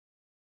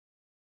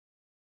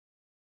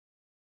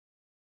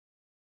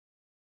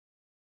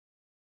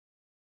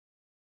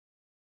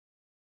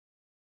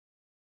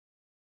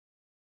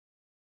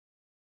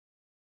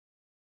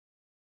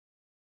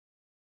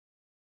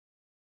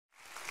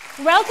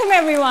Welcome,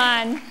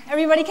 everyone.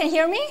 Everybody can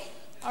hear me?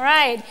 All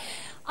right.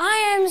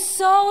 I am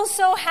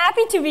so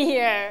happy to be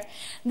here.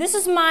 This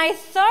is my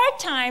third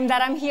time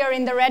that I'm here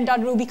in the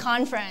Red.Ruby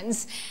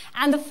conference.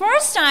 And the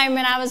first time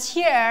when I was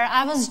here,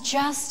 I was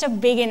just a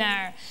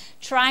beginner,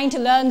 trying to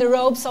learn the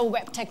ropes of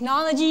web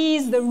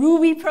technologies, the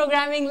Ruby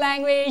programming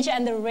language,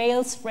 and the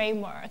Rails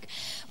framework.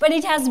 But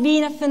it has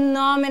been a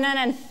phenomenal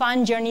and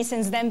fun journey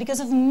since then because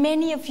of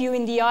many of you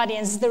in the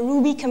audience, the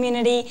Ruby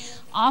community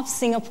of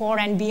Singapore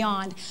and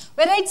beyond.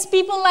 Whether it's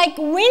people like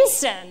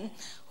Winston,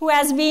 who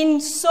has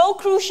been so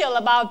crucial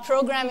about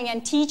programming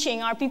and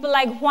teaching, or people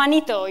like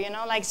Juanito,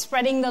 like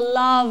spreading the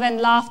love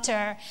and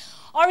laughter,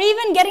 or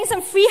even getting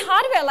some free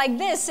hardware like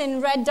this in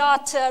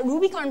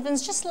Red.Ruby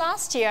conference just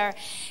last year.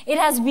 It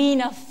has been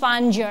a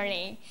fun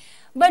journey.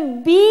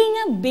 But being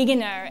a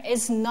beginner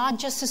is not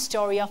just a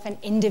story of an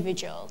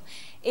individual.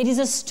 It is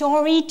a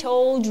story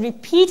told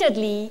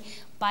repeatedly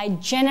by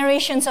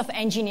generations of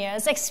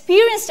engineers,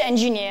 experienced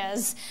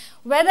engineers,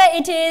 whether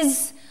it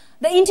is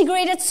the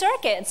integrated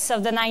circuits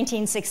of the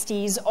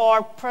 1960s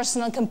or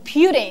personal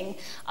computing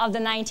of the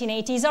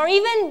 1980s, or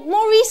even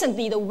more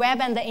recently, the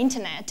web and the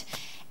internet.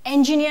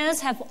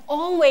 Engineers have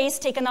always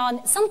taken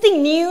on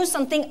something new,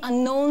 something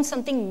unknown,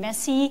 something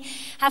messy,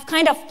 have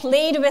kind of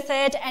played with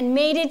it and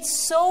made it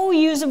so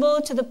usable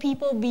to the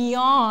people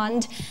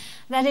beyond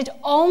that it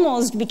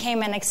almost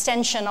became an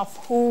extension of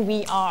who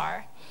we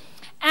are.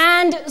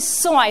 And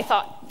so I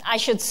thought I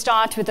should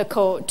start with a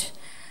quote.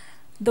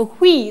 The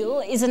wheel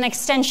is an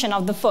extension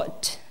of the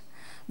foot.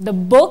 The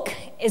book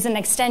is an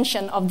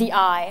extension of the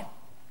eye.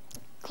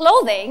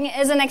 Clothing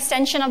is an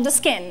extension of the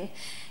skin.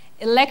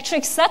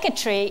 Electric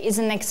circuitry is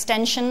an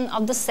extension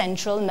of the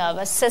central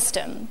nervous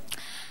system.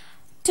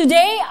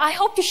 Today, I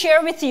hope to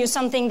share with you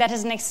something that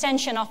is an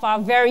extension of our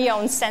very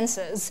own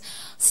senses,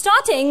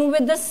 starting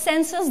with the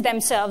senses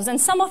themselves, and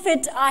some of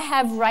it I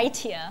have right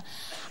here.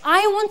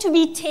 I want to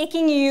be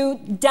taking you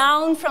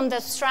down from the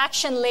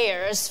abstraction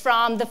layers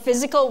from the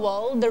physical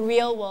world, the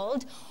real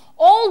world,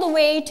 all the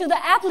way to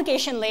the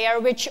application layer,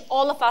 which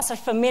all of us are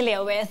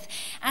familiar with.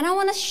 And I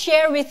want to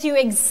share with you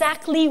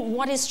exactly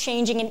what is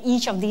changing in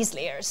each of these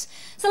layers.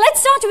 So let's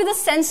start with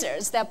the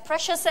sensors. There are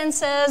pressure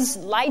sensors,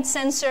 light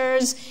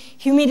sensors,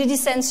 humidity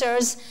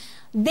sensors.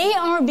 They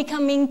are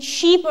becoming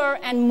cheaper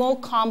and more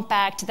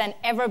compact than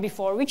ever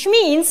before, which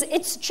means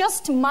it's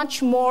just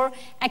much more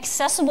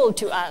accessible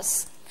to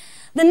us.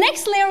 The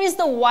next layer is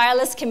the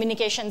wireless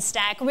communication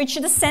stack, which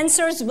the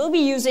sensors will be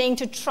using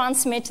to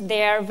transmit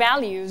their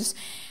values.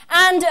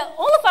 And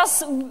all of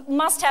us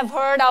must have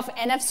heard of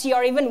NFC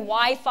or even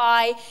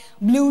Wi-Fi,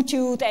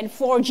 Bluetooth, and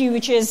 4G,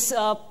 which is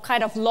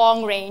kind of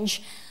long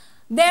range.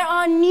 There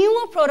are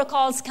newer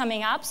protocols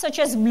coming up, such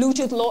as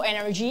Bluetooth Low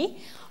Energy,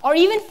 or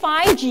even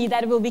 5G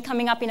that will be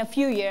coming up in a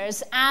few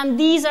years. And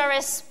these are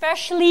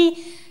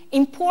especially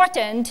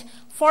important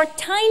for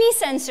tiny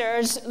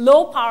sensors,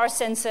 low-power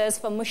sensors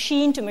for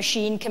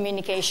machine-to-machine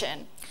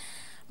communication.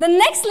 The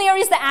next layer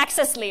is the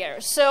access layer.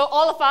 So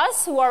all of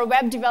us who are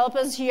web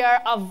developers here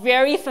are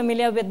very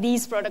familiar with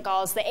these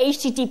protocols, the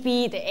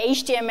HTTP, the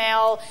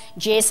HTML,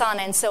 JSON,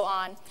 and so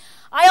on.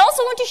 I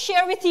also want to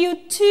share with you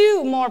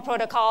two more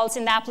protocols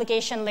in the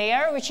application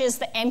layer, which is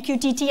the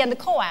MQTT and the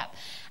CoAP.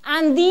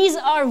 And these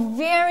are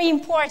very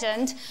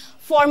important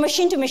for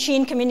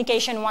machine-to-machine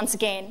communication once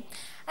again.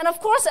 And of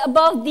course,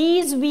 above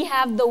these, we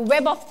have the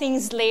Web of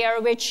Things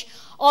layer, which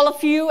all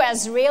of you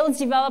as Rails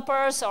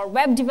developers or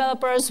web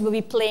developers will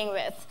be playing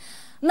with.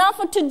 Now,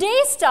 for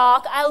today's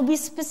talk, I'll be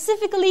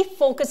specifically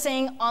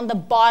focusing on the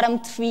bottom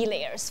three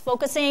layers,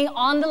 focusing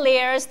on the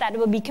layers that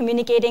will be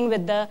communicating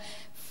with the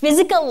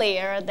physical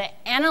layer, the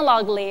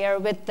analog layer,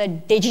 with the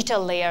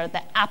digital layer,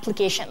 the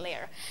application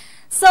layer.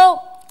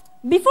 So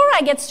before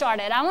I get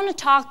started, I want to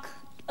talk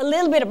a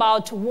little bit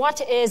about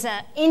what is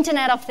an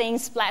Internet of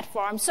Things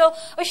platform. So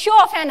a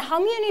show of hand, how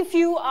many of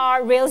you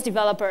are Rails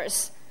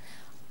developers?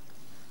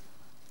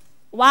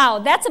 Wow,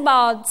 that's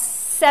about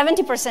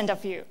 70%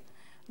 of you.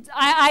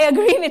 I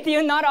agree with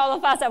you, not all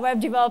of us are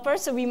web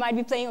developers, so we might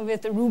be playing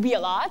with Ruby a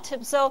lot.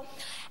 So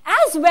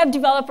as web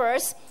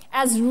developers,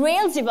 as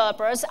Rails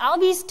developers, I'll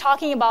be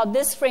talking about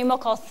this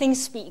framework called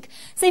ThingSpeak.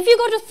 So if you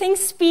go to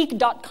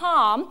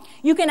ThingSpeak.com,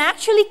 you can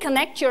actually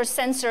connect your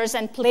sensors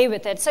and play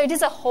with it. So it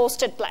is a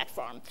hosted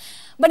platform.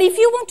 But if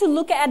you want to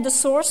look at the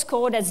source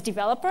code as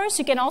developers,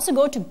 you can also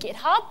go to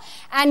GitHub,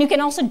 and you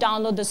can also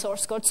download the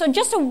source code. So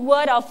just a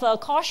word of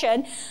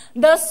caution,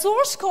 the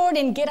source code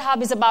in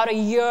GitHub is about a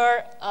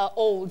year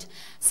old.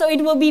 So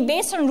it will be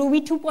based on Ruby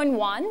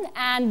 2.1,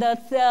 and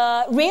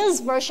the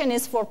Rails version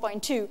is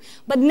 4.2.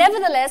 But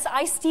nevertheless,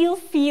 I still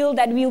feel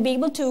that we'll be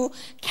able to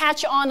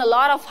catch on a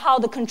lot of how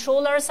the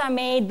controllers are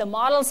made, the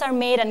models are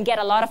made, and get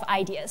a lot of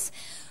ideas.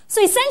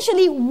 So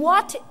essentially,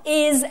 what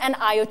is an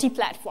IoT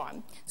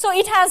platform? So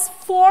it has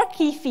four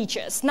key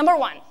features. Number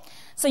one,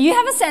 so you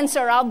have a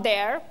sensor out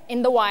there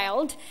in the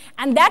wild,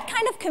 and that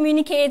kind of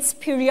communicates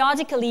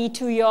periodically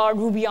to your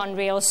Ruby on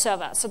Rails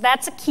server. So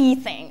that's a key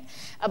thing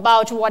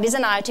about what is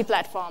an IoT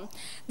platform.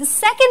 The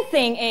second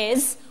thing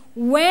is,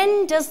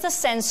 when does the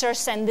sensor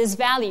send these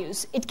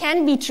values? It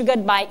can be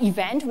triggered by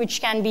event,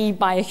 which can be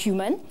by a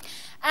human,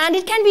 and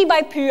it can be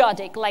by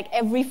periodic, like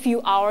every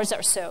few hours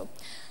or so.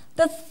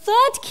 The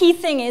third key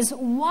thing is,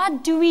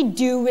 what do we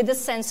do with the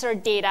sensor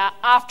data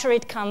after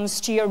it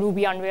comes to your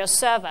Ruby on Rails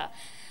server?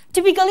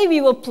 Typically,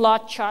 we will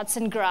plot charts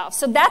and graphs.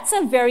 So that's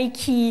a very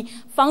key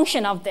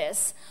function of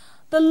this.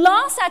 The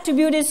last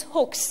attribute is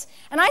hooks.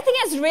 And I think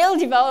as Rails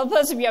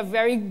developers, we are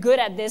very good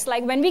at this.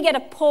 Like when we get a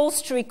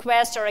post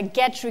request or a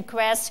get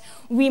request,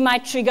 we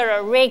might trigger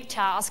a rake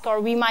task,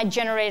 or we might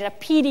generate a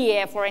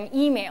PDF or an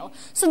email.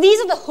 So these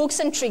are the hooks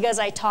and triggers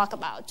I talk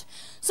about.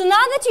 So now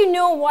that you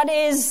know what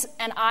is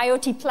an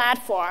IoT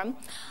platform,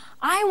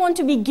 I want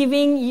to be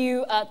giving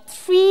you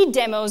 3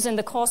 demos in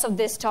the course of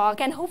this talk.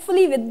 And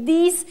hopefully with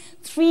these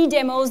 3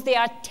 demos, they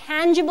are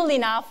tangible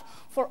enough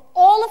for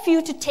all of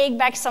you to take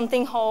back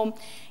something home,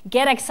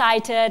 get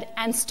excited,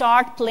 and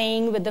start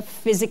playing with the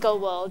physical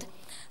world.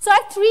 So I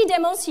have 3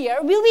 demos here.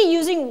 We'll be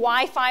using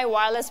Wi-Fi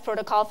wireless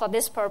protocol for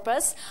this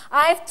purpose.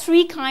 I have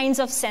 3 kinds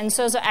of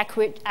sensors or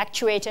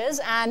actuators,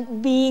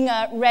 and being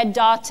a Red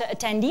Dot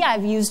attendee,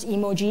 I've used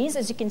emojis,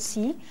 as you can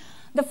see.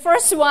 The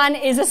first one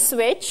is a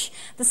switch,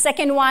 the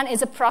second one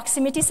is a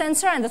proximity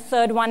sensor, and the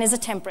third one is a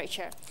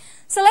temperature.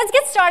 So let's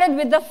get started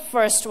with the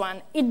first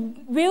one. It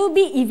will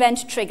be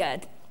event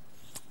triggered.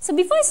 So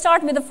before I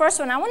start with the first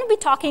one, I want to be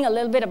talking a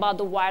little bit about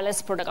the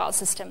wireless protocol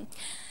system.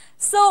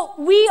 So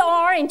we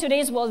are, in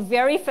today's world,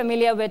 very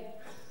familiar with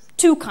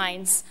 2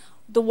 kinds.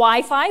 The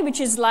Wi-Fi, which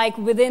is like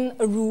within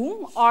a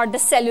room, or the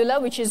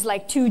cellular, which is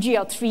like 2G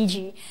or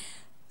 3G.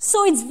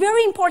 So it's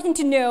very important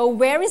to know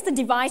where is the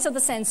device of the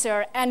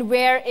sensor and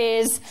where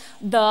is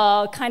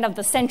the kind of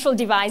the central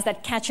device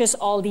that catches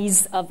all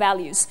these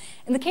values.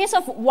 In the case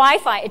of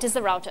Wi-Fi, it is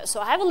the router. So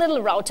I have a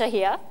little router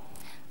here.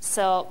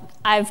 So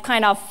I've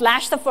kind of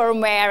flashed the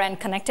firmware and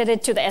connected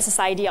it to the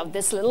SSID of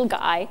this little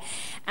guy.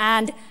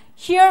 And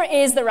here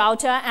is the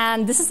router,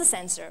 and this is the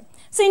sensor.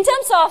 So in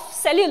terms of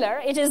cellular,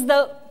 it is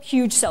the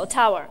huge cell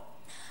tower.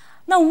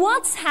 Now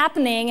what's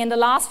happening in the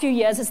last few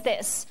years is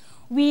this.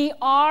 We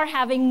are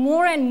having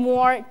more and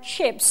more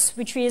chips,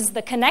 which is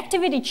the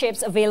connectivity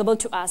chips available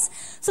to us.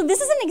 So this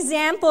is an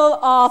example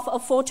of a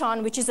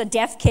Photon, which is a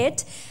dev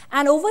kit.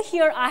 And over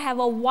here, I have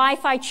a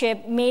Wi-Fi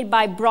chip made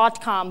by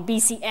Broadcom,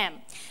 BCM.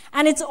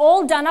 And it's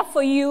all done up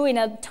for you in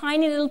a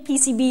tiny little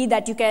PCB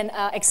that you can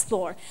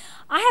explore.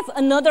 I have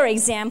another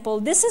example.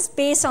 This is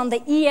based on the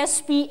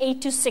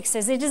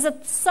ESP8266s. It is a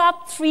sub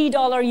 $3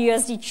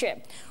 USD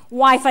chip.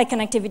 Wi-Fi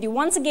connectivity.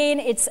 Once again,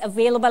 it's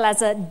available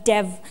as a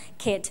dev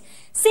kit.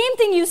 Same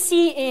thing you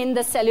see in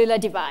the cellular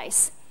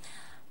device.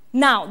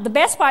 Now, the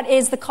best part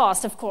is the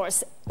cost, of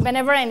course.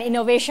 Whenever an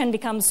innovation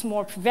becomes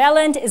more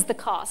prevalent, is the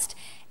cost.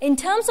 In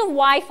terms of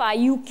Wi-Fi,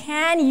 you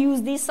can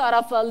use these sort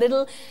of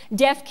little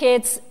dev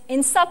kits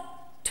in sub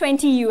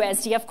 20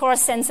 USD. Of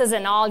course, sensors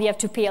and all, you have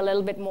to pay a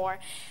little bit more.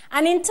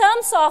 And in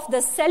terms of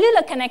the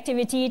cellular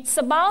connectivity, it's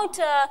about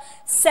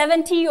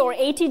 $70 or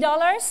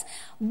 $80.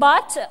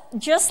 But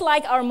just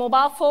like our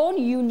mobile phone,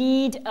 you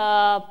need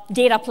a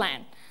data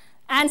plan.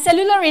 And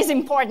cellular is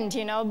important,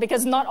 you know,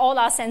 because not all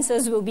our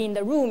sensors will be in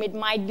the room. It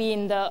might be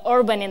in the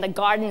urban, in the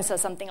gardens or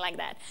something like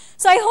that.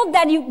 So I hope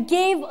that you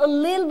gave a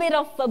little bit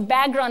of a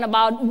background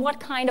about what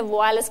kind of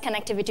wireless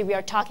connectivity we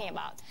are talking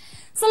about.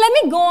 So let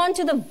me go on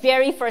to the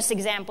very first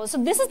example.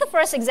 So this is the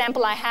first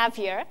example I have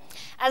here.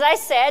 As I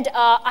said,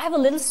 I have a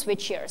little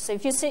switch here. So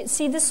if you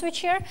see this switch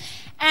here,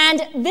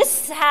 and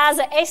this has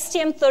a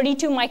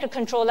STM32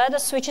 microcontroller. The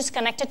switch is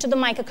connected to the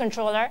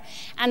microcontroller,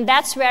 and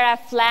that's where I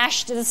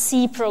flashed the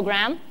C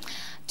program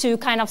to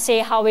kind of say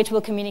how it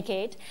will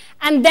communicate.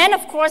 And then,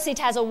 of course, it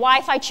has a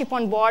Wi-Fi chip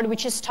on board,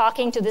 which is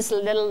talking to this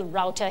little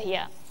router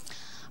here.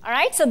 All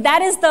right, so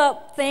that is the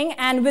thing.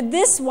 And with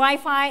this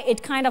Wi-Fi,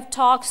 it kind of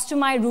talks to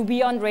my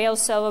Ruby on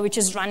Rails server, which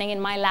is running in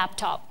my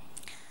laptop.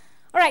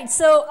 All right,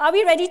 so are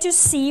we ready to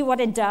see what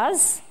it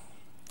does?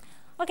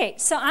 OK,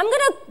 so I'm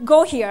going to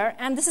go here,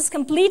 and this is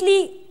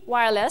completely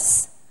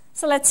wireless.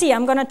 So let's see.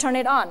 I'm going to turn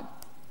it on.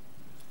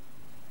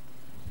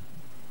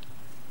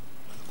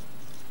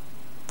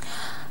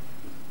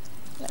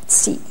 Let's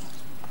see.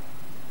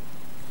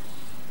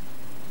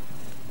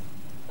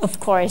 Of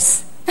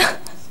course.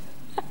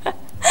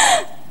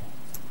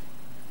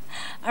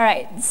 All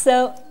right,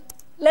 so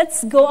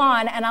let's go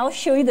on, and I'll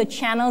show you the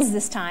channels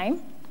this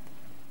time.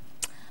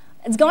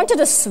 It's going to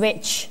the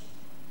switch.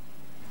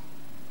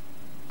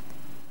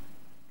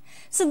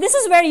 So this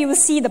is where you will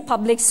see the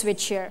public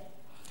switch here,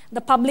 the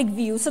public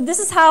view. So this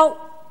is how,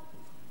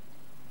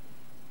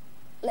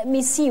 let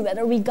me see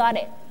whether we got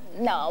it.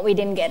 No, we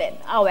didn't get it.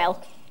 Oh,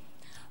 well.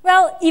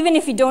 Well, even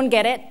if you don't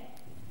get it,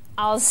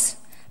 I'll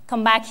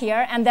come back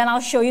here, and then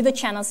I'll show you the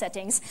channel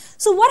settings.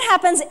 So what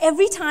happens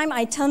every time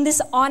I turn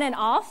this on and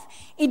off,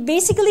 it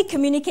basically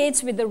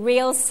communicates with the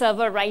Rails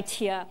server right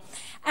here.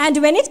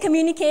 And when it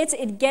communicates,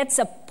 it gets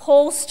a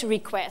post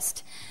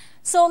request.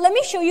 So let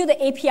me show you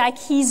the API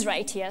keys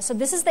right here. So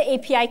this is the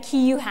API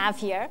key you have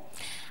here.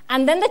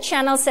 And then the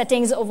channel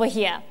settings over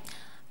here.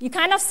 You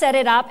kind of set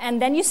it up,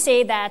 and then you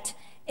say that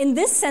in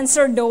this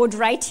sensor node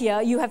right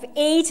here, you have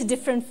 8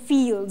 different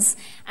fields,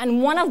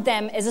 and one of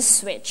them is a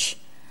switch.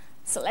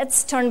 So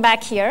let's turn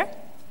back here.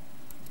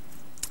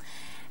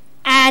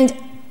 And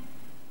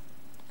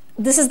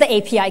this is the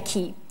API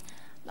key.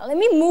 Now let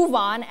me move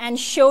on and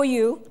show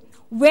you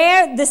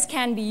where this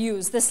can be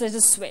used, this little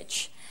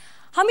switch.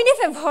 How many of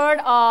you have heard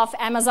of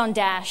Amazon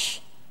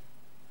Dash?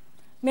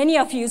 Many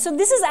of you. So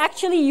this is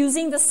actually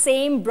using the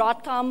same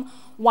Broadcom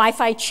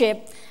Wi-Fi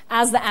chip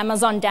as the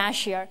Amazon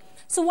Dash here.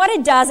 So what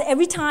it does,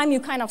 every time you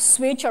kind of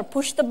switch or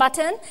push the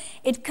button,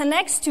 it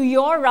connects to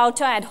your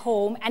router at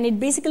home, and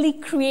it basically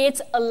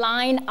creates a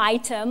line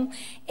item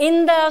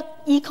in the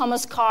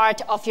e-commerce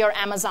cart of your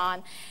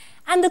Amazon.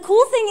 And the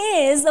cool thing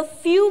is, a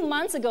few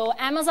months ago,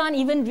 Amazon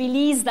even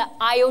released the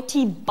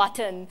IoT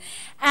button.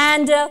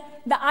 And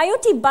the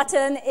IoT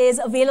button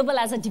is available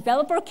as a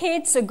developer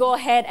kit, so go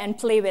ahead and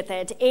play with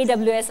it,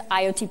 AWS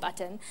IoT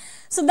button.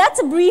 So that's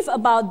a brief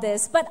about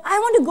this, but I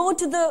want to go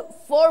to the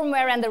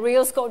firmware and the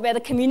Rails code where the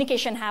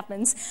communication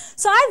happens.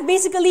 So I've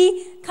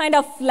basically kind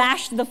of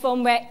flashed the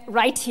firmware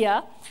right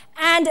here.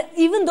 And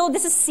even though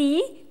this is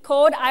C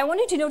code, I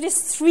want you to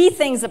notice 3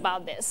 things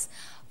about this.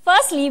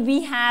 Firstly,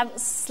 we have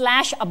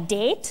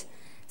 /update.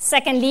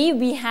 Secondly,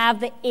 we have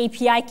the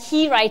API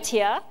key right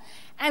here.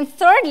 And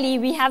thirdly,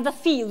 we have the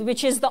field,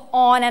 which is the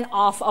on and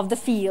off of the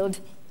field.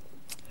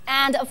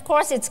 And of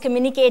course, it's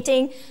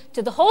communicating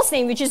to the host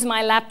name, which is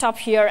my laptop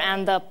here,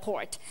 and the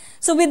port.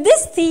 So with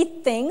these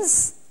 3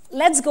 things,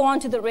 let's go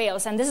on to the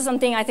Rails. And this is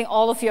something I think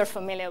all of you are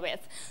familiar with.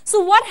 So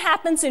what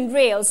happens in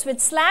Rails? With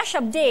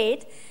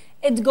 /update,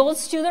 it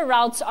goes to the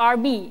routes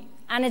RB.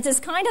 And it is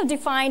kind of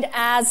defined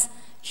as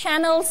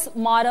channels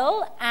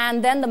model,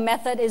 and then the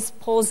method is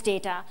post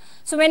data.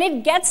 So when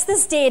it gets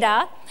this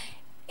data,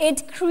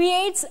 it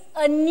creates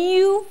a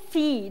new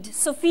feed.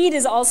 So feed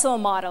is also a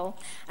model.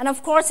 And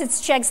of course, it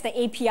checks the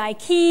API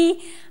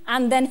key,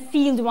 and then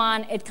field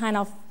 1, it kind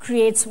of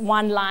creates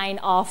one line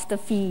of the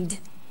feed.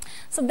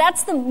 So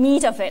that's the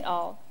meat of it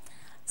all.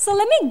 So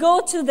let me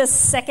go to the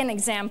second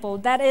example.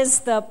 That is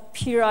the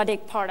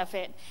periodic part of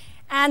it.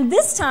 And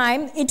this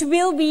time, it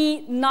will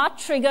be not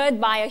triggered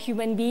by a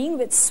human being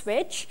with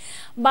switch,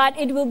 but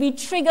it will be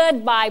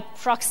triggered by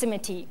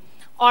proximity,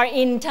 or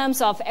in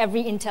terms of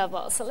every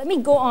interval. So let me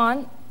go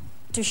on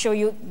to show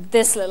you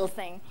this little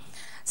thing.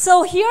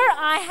 So here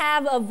I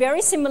have a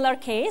very similar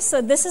case.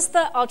 So this is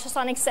the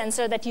ultrasonic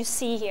sensor that you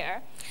see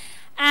here.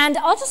 And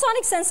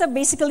ultrasonic sensor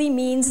basically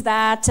means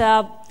that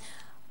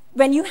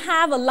when you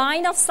have a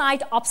line of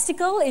sight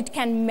obstacle, it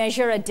can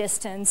measure a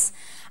distance.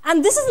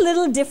 And this is a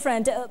little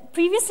different.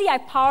 Previously, I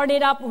powered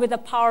it up with a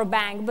power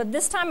bank, but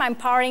this time I'm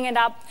powering it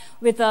up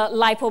with a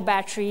LiPo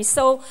battery.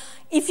 So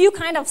if you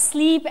kind of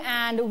sleep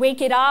and wake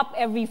it up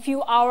every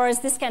few hours,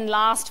 this can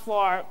last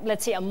for,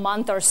 let's say, a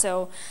month or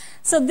so.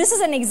 So this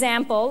is an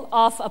example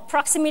of a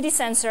proximity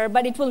sensor,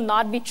 but it will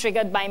not be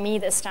triggered by me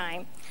this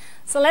time.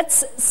 So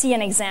let's see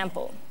an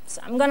example. So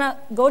I'm going to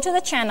go to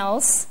the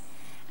channels,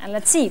 and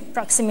let's see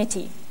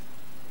proximity.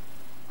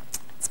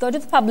 Let's go to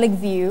the public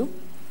view.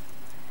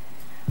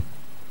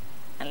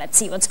 And let's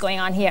see what's going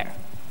on here.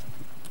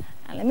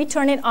 And let me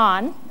turn it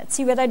on. Let's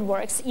see whether it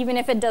works, even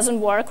if it doesn't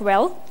work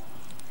well.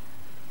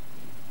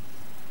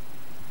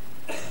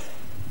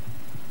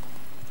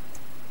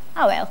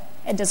 Oh, well,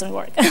 it doesn't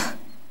work.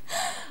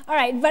 All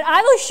right, but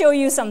I will show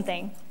you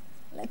something.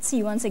 Let's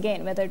see once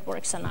again whether it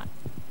works or not.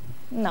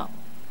 No.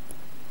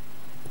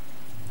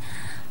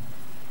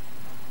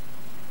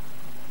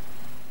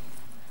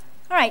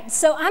 All right,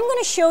 so I'm going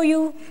to show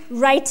you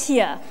right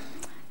here.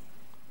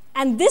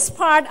 And this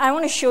part, I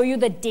want to show you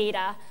the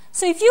data.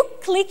 So if you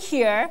click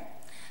here,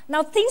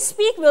 now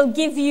ThingSpeak will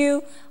give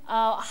you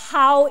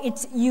how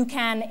you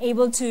can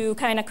able to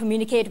kind of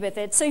communicate with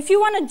it. So if you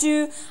want to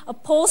do a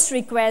post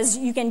request,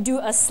 you can do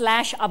a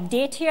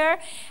 /update here.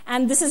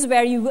 And this is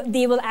where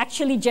they will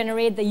actually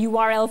generate the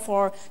URL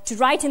to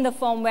write in the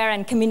firmware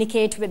and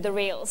communicate with the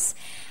Rails.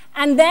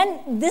 And then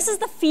this is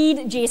the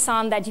feed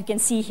JSON that you can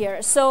see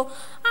here. So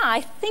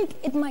I think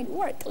it might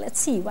work. Let's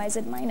see. Why is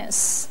it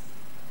minus?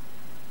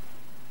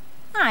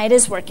 It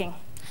is working.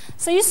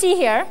 So you see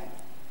here,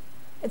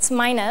 it's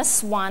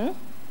 -1.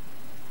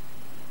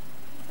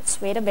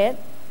 Let's wait a bit.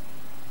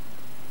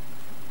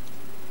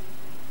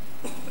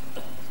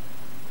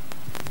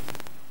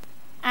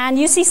 And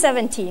you see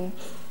 17.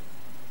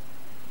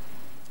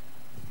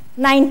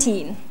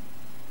 19.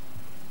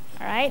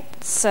 All right,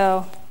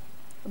 so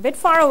a bit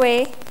far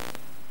away.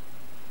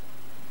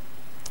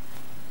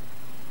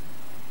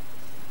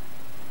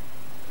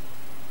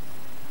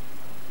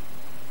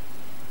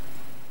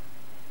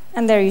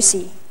 And there you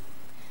see.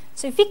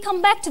 So if we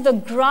come back to the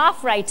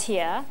graph right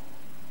here,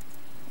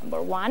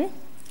 number 1,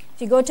 if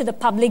you go to the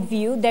public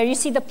view, there you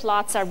see the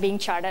plots are being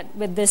charted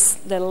with this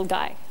little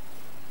guy.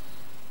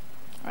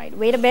 All right,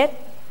 wait a bit.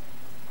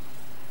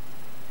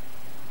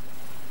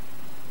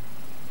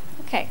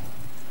 Okay.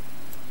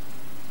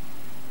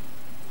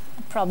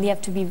 I probably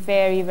have to be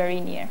very,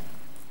 very near.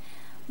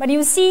 But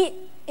you see,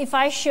 if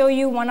I show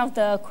you one of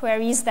the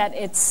queries that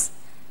it's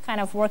kind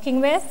of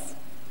working with,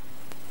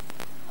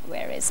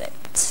 where is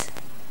it?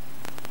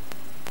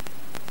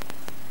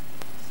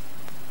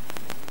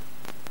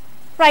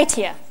 right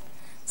here.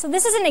 So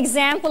this is an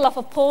example of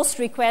a post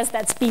request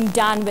that's being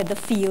done with the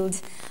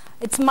field.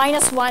 It's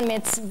 -1,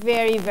 it's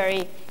very,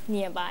 very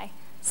nearby.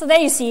 So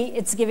there you see,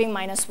 it's giving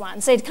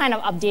 -1. So it kind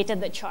of updated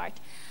the chart.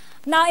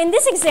 Now in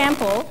this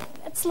example,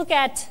 let's look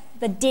at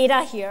the data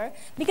here,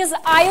 because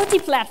the IoT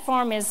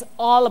platform is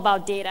all about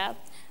data.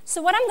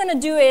 So what I'm going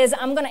to do is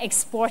I'm going to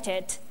export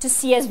it to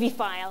CSV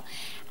file.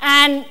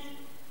 And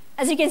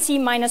as you can see,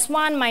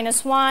 -1,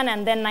 -1,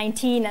 and then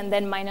 19, and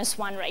then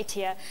 -1 right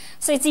here.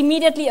 So it's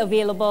immediately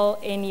available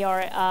in your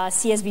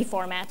CSV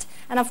format.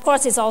 And of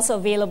course, it's also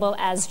available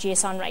as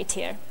JSON right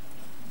here.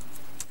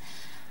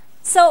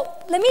 So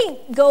let me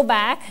go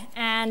back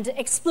and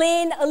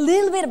explain a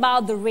little bit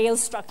about the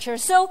Rails structure.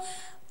 So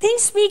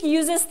ThingSpeak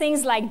uses things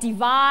like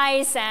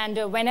device and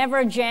whenever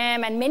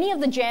gem and many of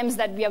the gems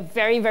that we are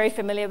very, very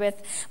familiar with.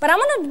 But I'm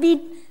going to be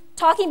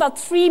talking about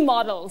 3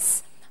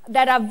 models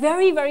that are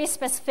very, very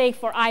specific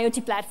for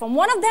IoT platform.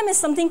 One of them is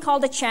something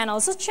called a channel.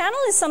 So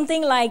channel is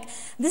something like,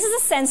 this is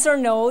a sensor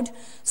node,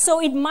 so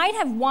it might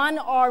have 1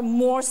 or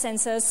more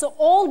sensors. So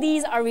all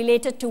these are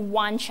related to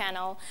one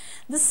channel.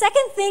 The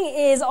second thing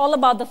is all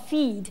about the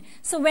feed.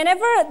 So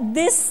whenever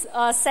this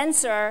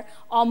sensor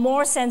or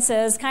more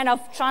sensors kind of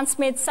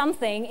transmit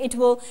something, it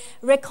will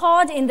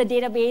record in the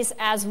database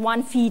as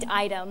one feed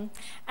item.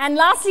 And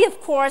lastly,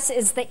 of course,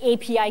 is the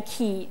API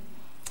key.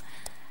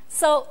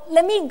 So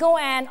let me go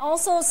and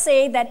also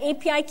say that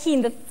API key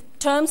in the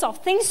terms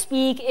of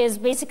ThingSpeak is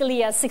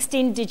basically a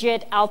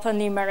 16-digit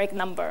alphanumeric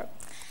number.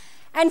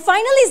 And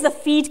finally is the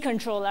feed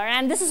controller,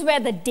 and this is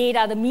where the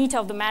data, the meat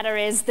of the matter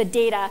is the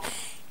data.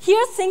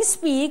 Here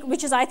ThingSpeak,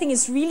 which is I think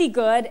is really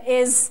good,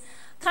 is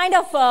kind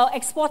of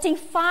exporting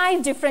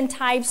 5 different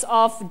types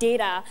of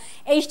data.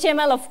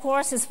 HTML, of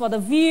course, is for the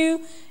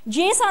view.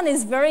 JSON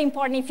is very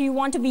important if you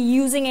want to be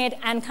using it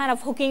and kind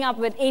of hooking up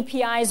with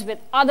APIs with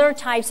other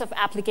types of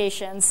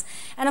applications.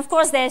 And of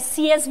course, there's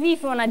CSV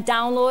if you want to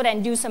download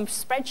and do some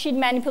spreadsheet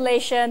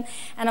manipulation,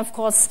 and of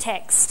course,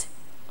 text.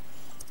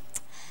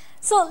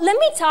 So let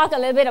me talk a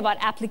little bit about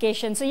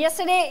applications. So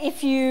yesterday,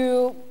 if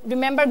you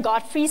remember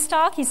Godfrey's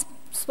talk, he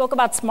spoke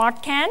about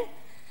SmartCan.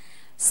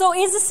 So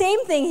it's the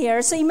same thing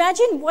here. So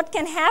imagine what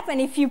can happen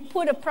if you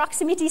put a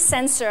proximity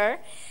sensor,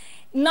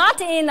 not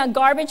in a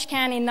garbage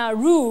can in a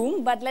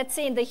room, but let's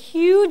say in the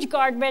huge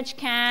garbage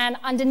can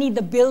underneath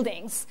the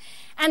buildings.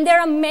 And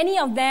there are many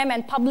of them,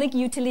 and public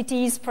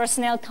utilities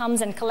personnel comes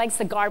and collects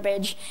the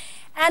garbage.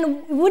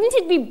 And wouldn't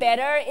it be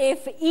better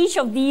if each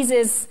of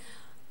these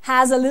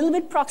has a little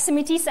bit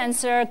proximity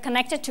sensor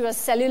connected to a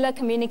cellular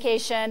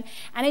communication,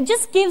 and it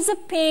just gives a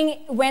ping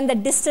when the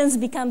distance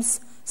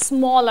becomes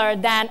smaller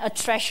than a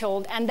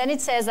threshold, and then it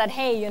says that,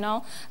 hey, you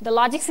know, the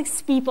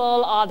logistics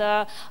people or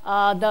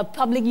the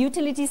public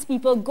utilities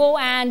people go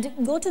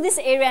to this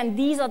area, and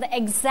these are the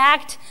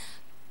exact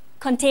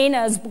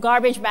containers,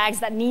 garbage bags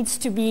that needs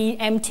to be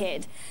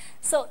emptied.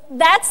 So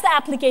that's the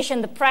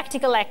application, the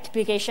practical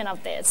application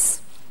of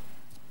this.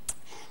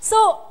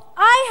 So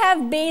I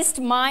have based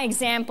my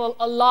example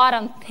a lot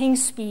on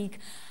ThingSpeak.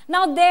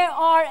 Now, there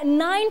are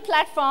 9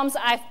 platforms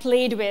I've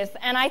played with,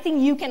 and I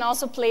think you can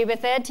also play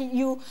with it.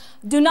 You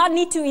do not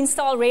need to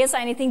install Rails or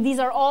anything. These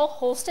are all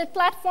hosted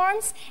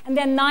platforms, and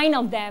there are 9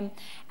 of them.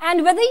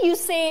 And whether you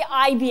say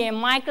IBM,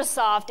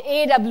 Microsoft,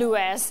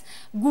 AWS,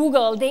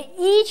 Google, they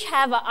each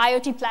have an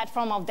IoT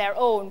platform of their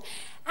own.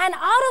 And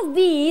out of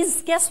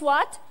these, guess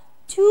what?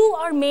 2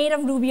 are made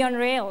of Ruby on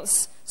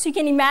Rails. So you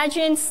can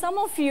imagine some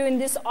of you in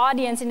this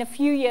audience in a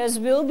few years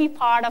will be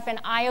part of an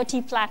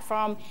IoT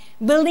platform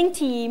building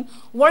team,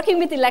 working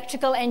with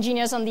electrical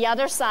engineers on the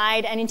other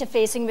side and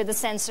interfacing with the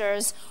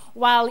sensors,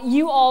 while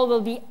you all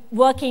will be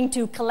working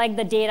to collect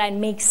the data and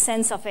make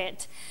sense of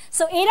it.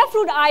 So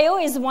Adafruit.io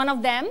is one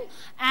of them,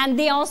 and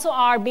they also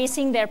are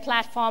basing their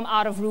platform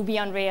out of Ruby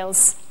on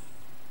Rails.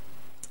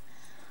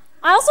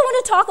 I also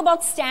want to talk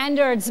about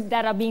standards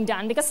that are being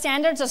done, because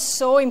standards are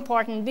so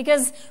important,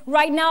 because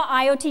right now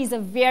IoT is a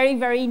very,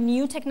 very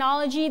new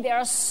technology. There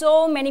are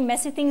so many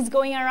messy things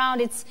going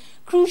around. It's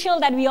crucial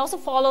that we also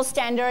follow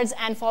standards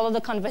and follow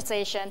the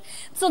conversation.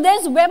 So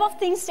there's Web of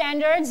Things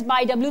standards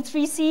by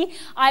W3C.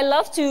 I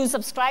love to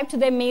subscribe to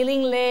their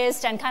mailing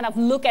list and kind of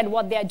look at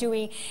what they're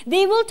doing.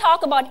 They will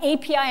talk about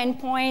API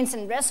endpoints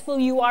and RESTful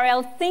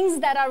URL, things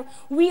that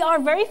we are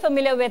very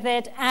familiar with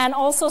it, and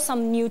also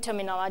some new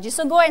terminology.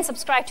 So go and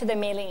subscribe to the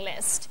mailing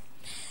list.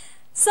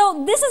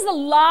 So this is the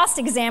last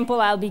example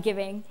I'll be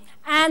giving.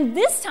 And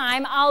this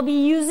time, I'll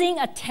be using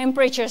a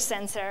temperature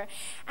sensor.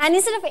 And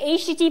instead of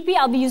HTTP,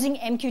 I'll be using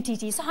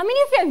MQTT. So how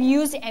many of you have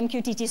used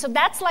MQTT? So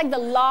that's like the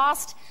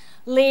last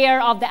layer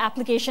of the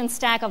application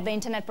stack of the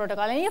Internet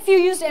Protocol. Any of you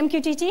used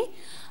MQTT?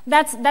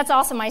 That's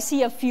awesome. I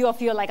see a few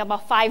of you, like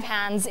about 5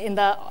 hands in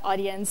the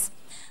audience.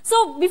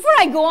 So before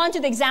I go on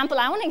to the example,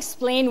 I want to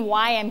explain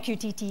why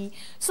MQTT.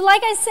 So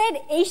like I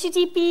said,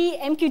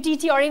 HTTP,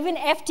 MQTT, or even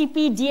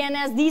FTP,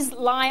 DNS, these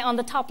lie on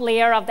the top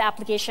layer of the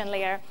application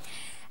layer.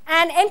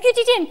 And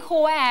MQTT and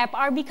CoAP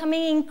are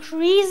becoming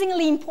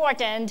increasingly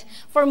important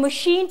for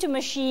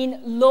machine-to-machine,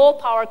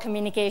 low-power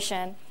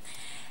communication.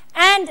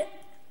 And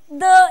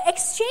The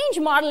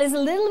exchange model is a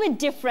little bit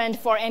different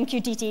for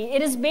MQTT.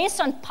 It is based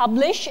on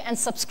publish and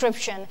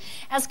subscription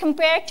as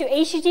compared to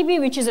HTTP,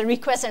 which is a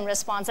request and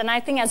response. And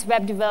I think as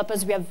web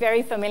developers, we are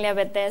very familiar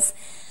with this.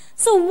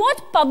 So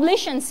what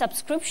publish and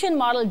subscription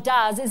model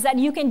does is that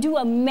you can do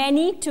a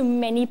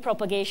many-to-many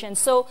propagation.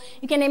 So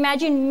you can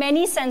imagine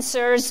many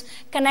sensors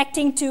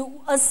connecting to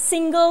a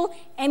single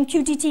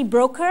MQTT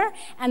broker,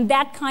 and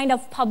that kind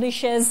of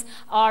publishes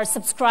or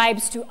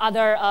subscribes to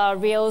other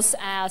Rails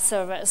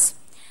servers.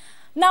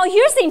 Now,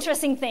 here's the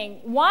interesting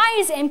thing. Why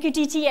is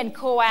MQTT and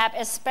CoAP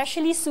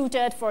especially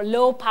suited for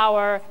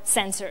low-power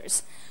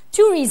sensors?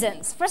 Two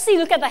reasons. Firstly,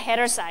 look at the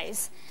header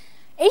size.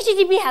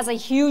 HTTP has a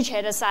huge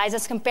header size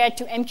as compared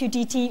to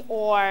MQTT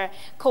or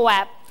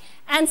CoAP.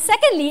 And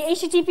secondly,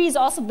 HTTP is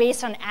also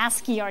based on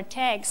ASCII or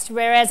text,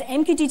 whereas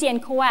MQTT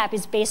and CoAP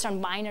is based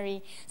on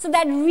binary. So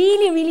that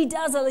really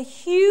does a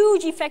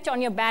huge effect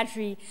on your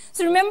battery.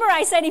 So remember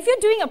I said if you're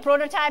doing a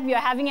prototype, you're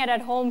having it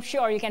at home,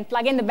 sure, you can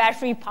plug in the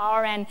battery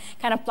power and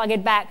kind of plug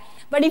it back.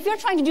 But if you're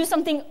trying to do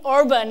something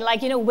urban,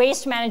 like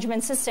waste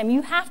management system,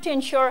 you have to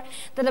ensure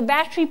that the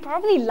battery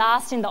probably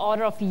lasts in the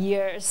order of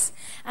years.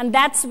 And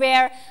that's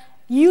where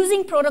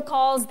using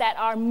protocols that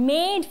are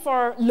made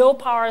for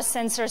low-power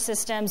sensor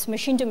systems,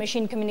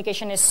 machine-to-machine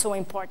communication is so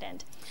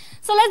important.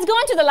 So let's go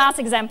on to the last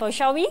example,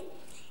 shall we?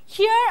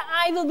 Here,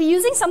 I will be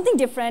using something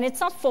different. It's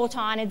not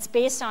Photon. It's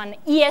based on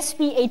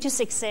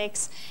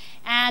ESP8266.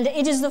 And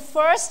it is the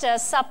first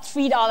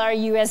sub-$3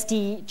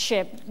 USD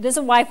chip. This is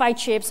a Wi-Fi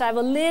chip, so I have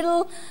a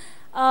little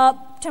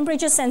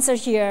temperature sensor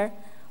here.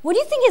 What do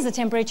you think is the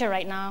temperature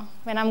right now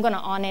when I'm going to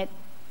on it?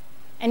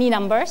 Any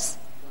numbers?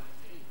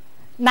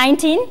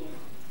 19?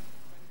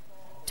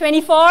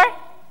 24?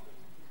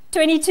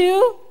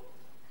 22?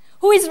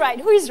 Who is right?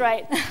 Who is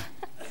right?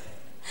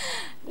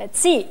 Let's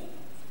see.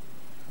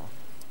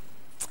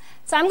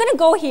 So I'm going to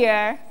go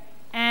here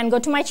and go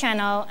to my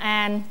channel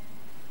and,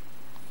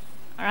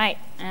 all right,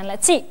 and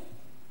let's see.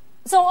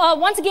 So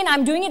once again,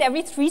 I'm doing it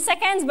every 3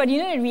 seconds, but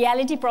in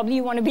reality, probably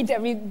you want to be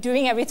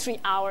doing every 3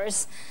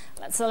 hours.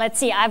 So let's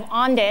see, I've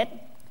on it.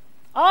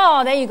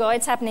 Oh, there you go,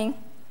 it's happening.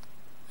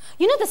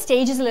 The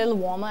stage is a little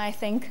warmer, I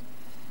think.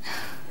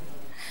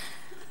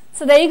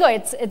 So there you go,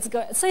 it's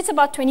good. So it's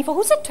about 24.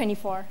 Who said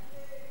 24?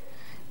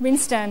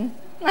 Winston.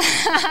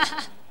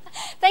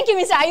 Thank you,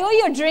 Mr. I owe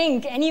you a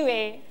drink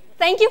anyway.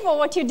 Thank you for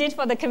what you did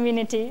for the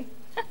community.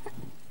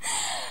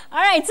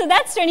 All right, so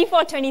that's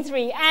 24,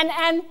 23.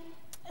 And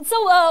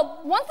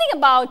so one thing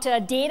about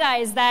data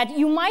is that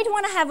you might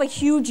want to have a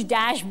huge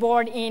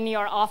dashboard in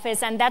your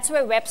office, and that's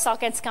where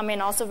WebSockets come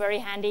in, also very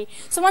handy.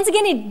 So once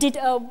again, it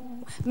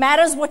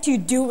matters what you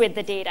do with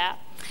the data.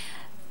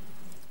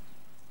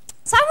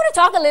 So I want to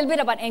talk a little bit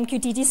about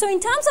MQTT. So in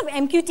terms of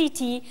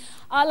MQTT,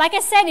 like I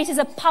said, it is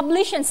a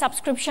publish and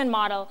subscription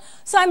model.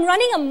 So I'm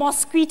running a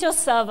Mosquito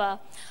server,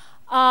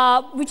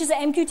 which is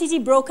an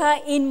MQTT broker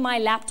in my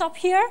laptop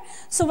here.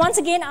 So once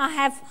again, I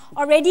have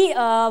already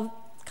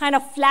kind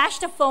of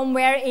flashed a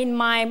firmware in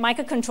my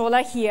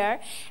microcontroller here.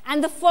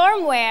 And the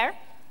firmware,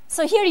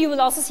 so here you will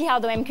also see how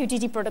the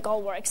MQTT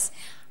protocol works.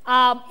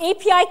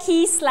 API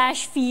key /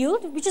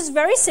 field, which is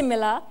very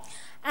similar.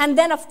 And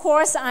then, of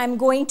course, I'm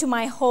going to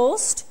my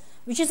host,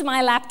 which is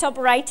my laptop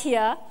right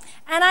here.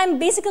 And I'm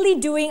basically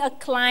doing a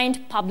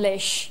client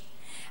publish.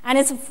 And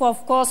it's,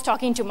 of course,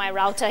 talking to my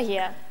router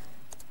here.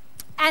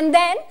 And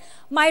then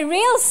my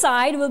Rails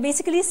side will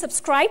basically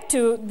subscribe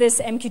to this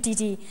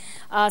MQTT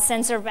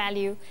sensor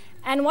value.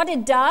 And what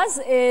it does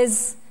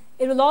is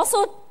it will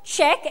also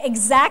check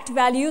exact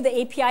value,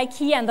 the API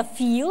key and the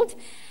field.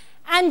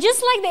 And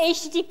just like the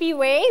HTTP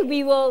way,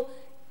 we will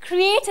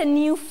create a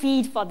new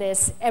feed for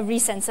this every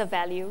sensor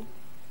value.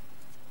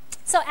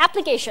 So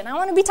application. I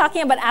want to be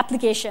talking about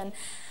application.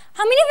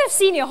 How many of you have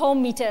seen your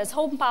home meters,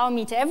 home power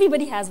meter?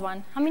 Everybody has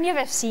one. How many of you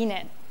have seen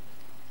it?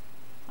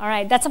 All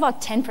right, that's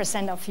about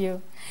 10% of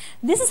you.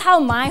 This is how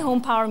my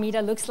home power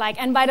meter looks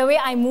like. And by the way,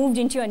 I moved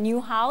into a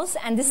new house,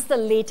 and this is the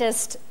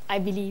latest, I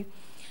believe.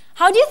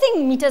 How do you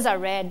think meters are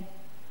read?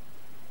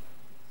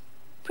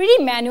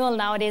 Pretty manual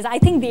nowadays. I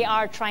think they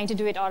are trying to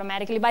do it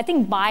automatically, but I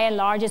think by and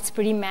large, it's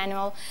pretty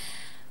manual.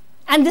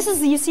 And this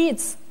is, you see,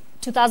 it's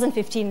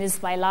 2015, this is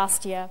by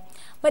last year.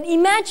 But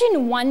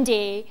imagine one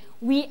day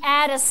we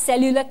add a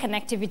cellular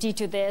connectivity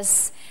to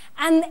this,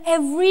 and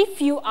every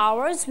few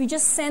hours we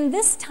just send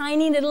this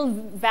tiny little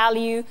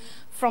value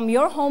from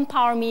your home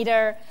power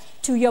meter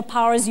to your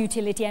power's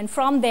utility, and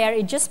from there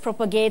it just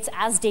propagates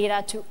as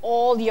data to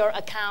all your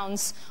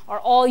accounts or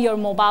all your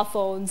mobile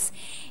phones.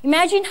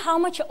 Imagine how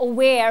much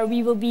aware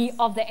we will be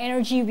of the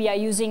energy we are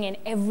using in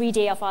every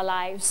day of our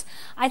lives.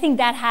 I think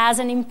that has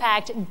an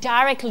impact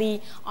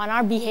directly on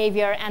our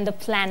behavior and the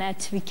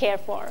planet we care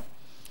for.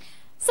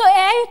 So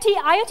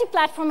IoT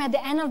platform, at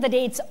the end of the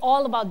day, it's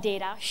all about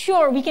data.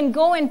 Sure, we can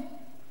go and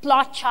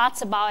plot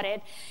charts about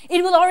it.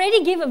 It will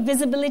already give a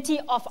visibility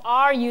of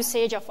our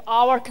usage, of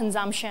our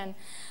consumption.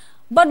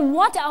 But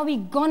what are we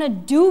going to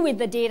do with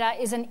the data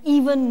is an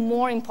even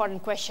more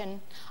important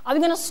question. Are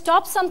we going to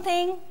stop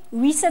something,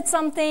 reset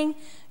something,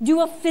 do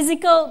a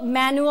physical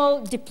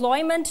manual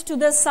deployment to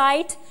the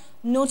site,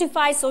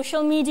 notify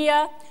social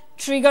media,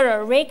 trigger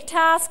a rake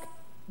task,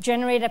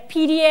 generate a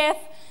PDF,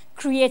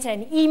 create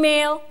an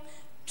email,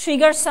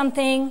 trigger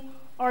something,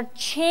 or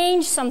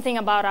change something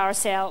about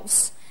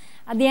ourselves.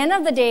 At the end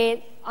of the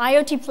day,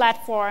 IoT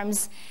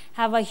platforms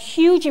have a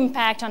huge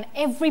impact on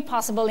every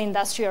possible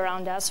industry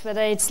around us,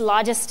 whether it's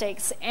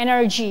logistics,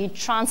 energy,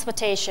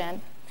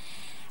 transportation.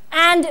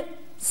 And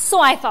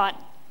so I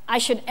thought I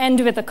should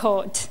end with a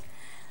quote.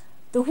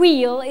 The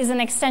wheel is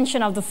an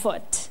extension of the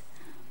foot.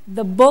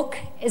 The book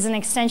is an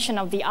extension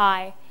of the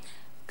eye.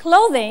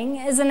 Clothing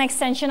is an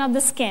extension of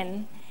the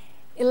skin.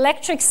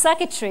 Electric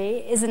circuitry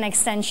is an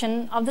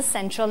extension of the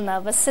central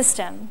nervous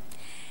system.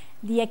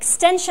 The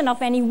extension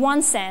of any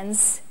one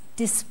sense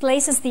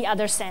displaces the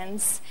other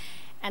sense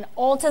and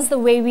alters the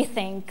way we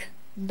think,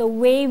 the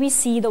way we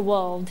see the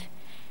world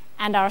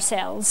and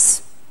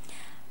ourselves.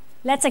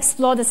 Let's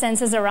explore the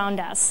senses around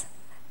us.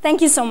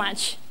 Thank you so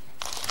much.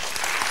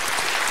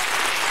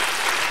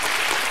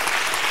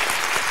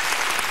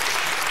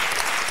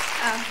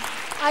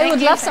 I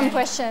would love some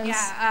questions.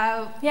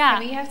 Yeah. Can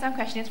we have some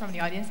questions from the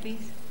audience,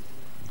 please?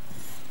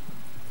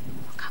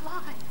 Come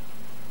on.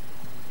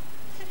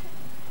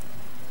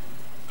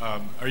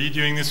 Are you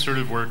doing this sort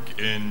of work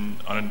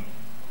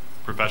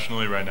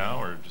professionally right now,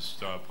 or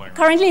just playing?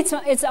 Currently,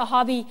 it's a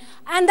hobby.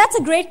 And that's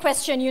a great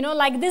question. You know,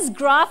 like this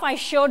graph I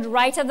showed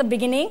right at the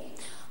beginning.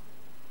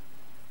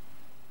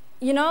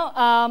 You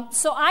know,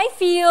 so I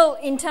feel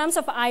in terms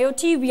of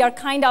IoT, we are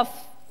kind of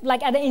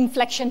like at an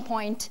inflection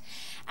point.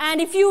 And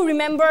if you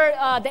remember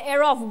the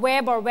era of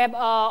web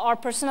or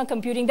personal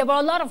computing, there were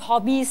a lot of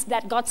hobbies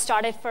that got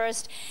started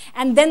first,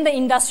 and then the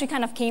industry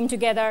kind of came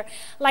together.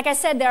 Like I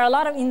said, there are a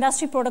lot of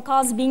industry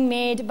protocols being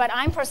made, but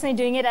I'm personally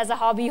doing it as a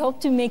hobby,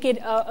 hope to make it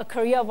a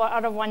career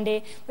out of one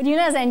day. But you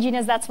know, as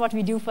engineers, that's what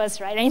we do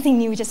first, right? Anything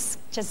new,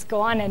 just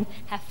go on and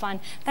have fun.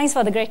 Thanks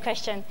for the great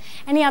question.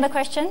 Any other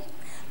question?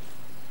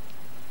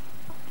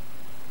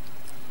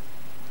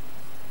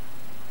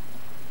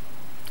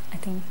 I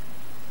think.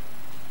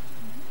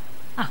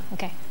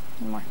 Okay.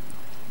 One more.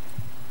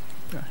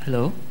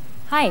 Hello.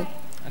 Hi.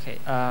 Okay.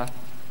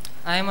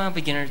 I'm a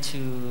beginner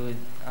to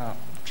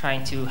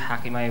trying to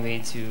hack my way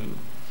to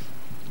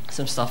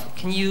some stuff.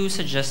 Can you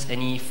suggest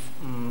any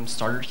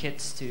starter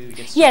kits to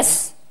get started?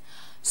 Yes.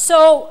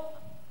 So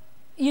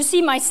you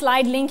see my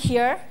slide link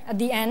here at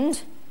the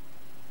end,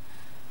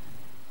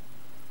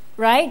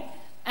 right?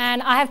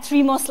 And I have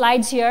 3 more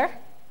slides here.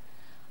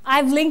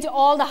 I've linked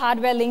all the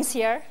hardware links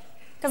here,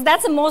 because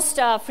that's the most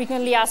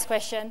frequently asked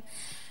question.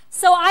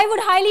 So I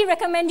would highly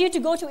recommend you to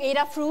go to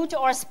Adafruit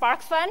or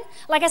SparkFun.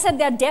 Like I said,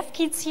 there are dev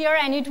kits here,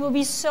 and it will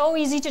be so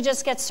easy to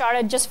just get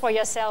started just for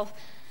yourself.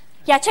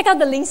 Yeah, check out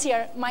the links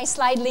here. My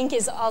slide link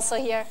is also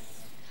here.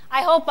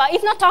 I hope,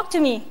 if not, talk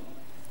to me.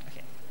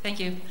 Okay, thank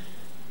you.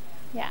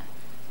 Yeah.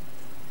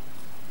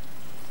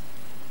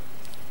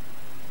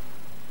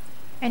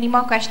 Any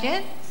more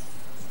questions?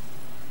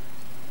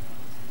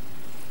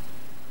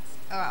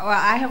 Well,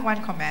 I have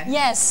one comment.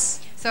 Yes.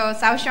 So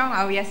Sao Xiong,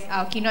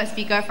 our keynote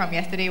speaker from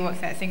yesterday,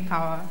 works at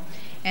SingPower,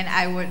 and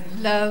I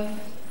would love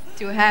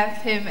to have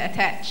him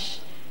attach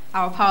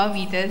our power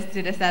meters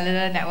to the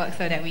cellular network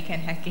so that we can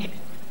hack it.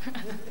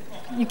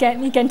 You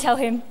can tell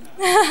him.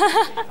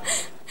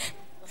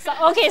 So,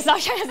 okay, Sao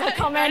Xiong has a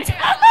comment.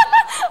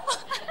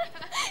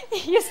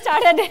 You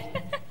started it.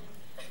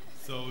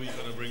 So you're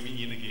gonna bring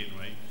me in again,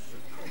 right?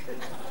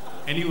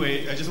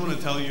 Anyway, I just want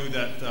to tell you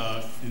that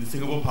in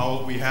Singapore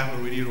Power, we have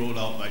already rolled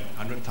out like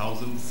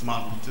 100,000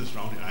 smart meters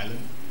around the island.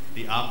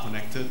 They are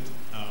connected,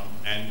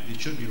 and it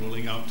should be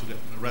rolling out to the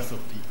rest of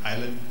the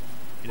island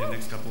in the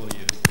next couple of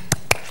years.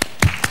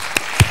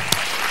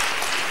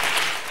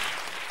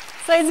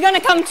 So it's going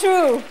to come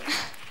true.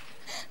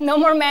 No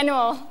more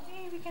manual.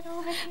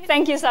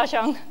 Thank you, Sao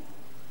Xiong.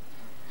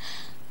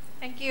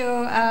 Thank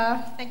you,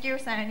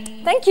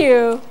 Sayanee. Thank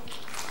you.